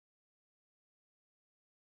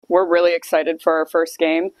We're really excited for our first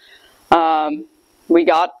game. We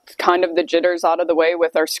got kind of the jitters out of the way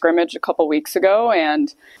with our scrimmage a couple weeks ago,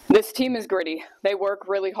 and this team is gritty. They work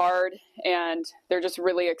really hard, and they're just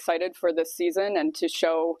really excited for this season and to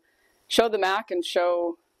show the MAC and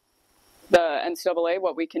show the NCAA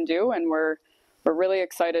what we can do, and we're really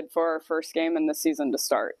excited for our first game in the season to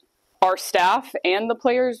start. Our staff and the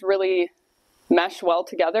players really mesh well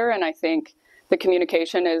together, and I think the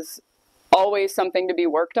communication is always something to be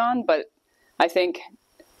worked on, but I think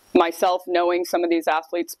myself knowing some of these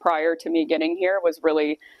athletes prior to me getting here was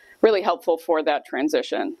really helpful for that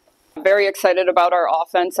transition. I'm very excited about our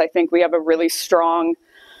offense. I think we have a really strong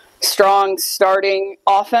starting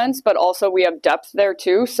offense, but also we have depth there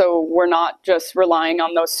too. So we're not just relying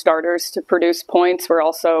on those starters to produce points. We're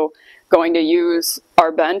also going to use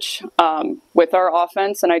our bench with our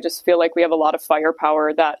offense. And I just feel like we have a lot of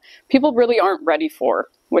firepower that people really aren't ready for,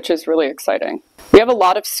 which is really exciting. We have a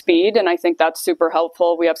lot of speed, and I think that's super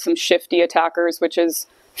helpful. We have some shifty attackers, which is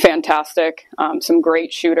fantastic. Some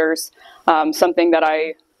great shooters. Something that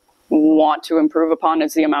I want to improve upon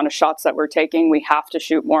is the amount of shots that we're taking. We have to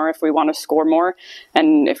shoot more if we want to score more.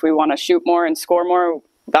 And if we want to shoot more and score more,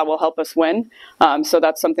 that will help us win. So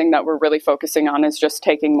that's something that we're really focusing on, is just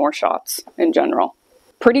taking more shots in general.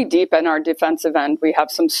 Pretty deep in our defensive end. We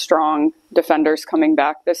have some strong defenders coming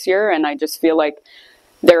back this year, and I just feel like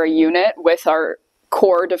they're a unit with our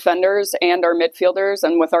core defenders and our midfielders,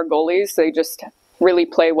 and with our goalies. They just really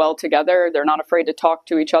play well together. They're not afraid to talk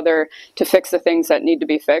to each other to fix the things that need to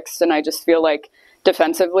be fixed. And I just feel like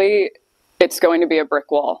defensively, it's going to be a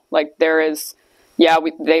brick wall. Like there is,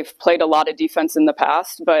 they've played a lot of defense in the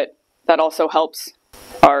past, but that also helps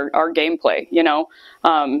our gameplay, you know.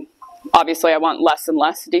 Obviously, I want less and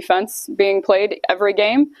less defense being played every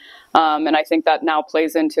game. And I think that now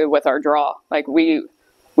plays into with our draw. Like we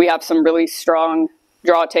have some really strong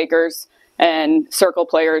draw takers and circle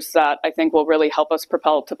players that I think will really help us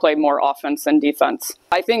propel to play more offense and defense.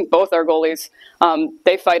 I think both our goalies,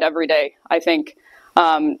 they fight every day. I think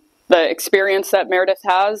the experience that Meredith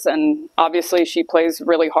has, and obviously she plays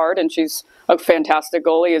really hard and she's a fantastic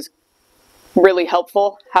goalie, is really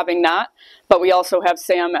helpful having that. But we also have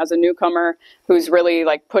Sam as a newcomer who's really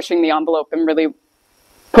like pushing the envelope and really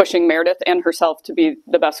pushing Meredith and herself to be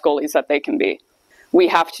the best goalies that they can be. We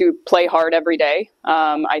have to play hard every day.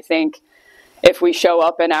 I think if we show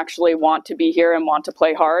up and actually want to be here and want to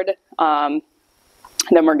play hard, then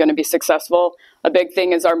we're going to be successful. A big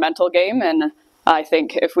thing is our mental game, and I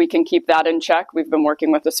think if we can keep that in check, we've been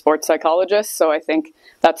working with a sports psychologist, so I think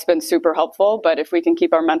that's been super helpful. But if we can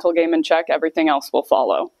keep our mental game in check, everything else will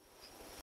follow.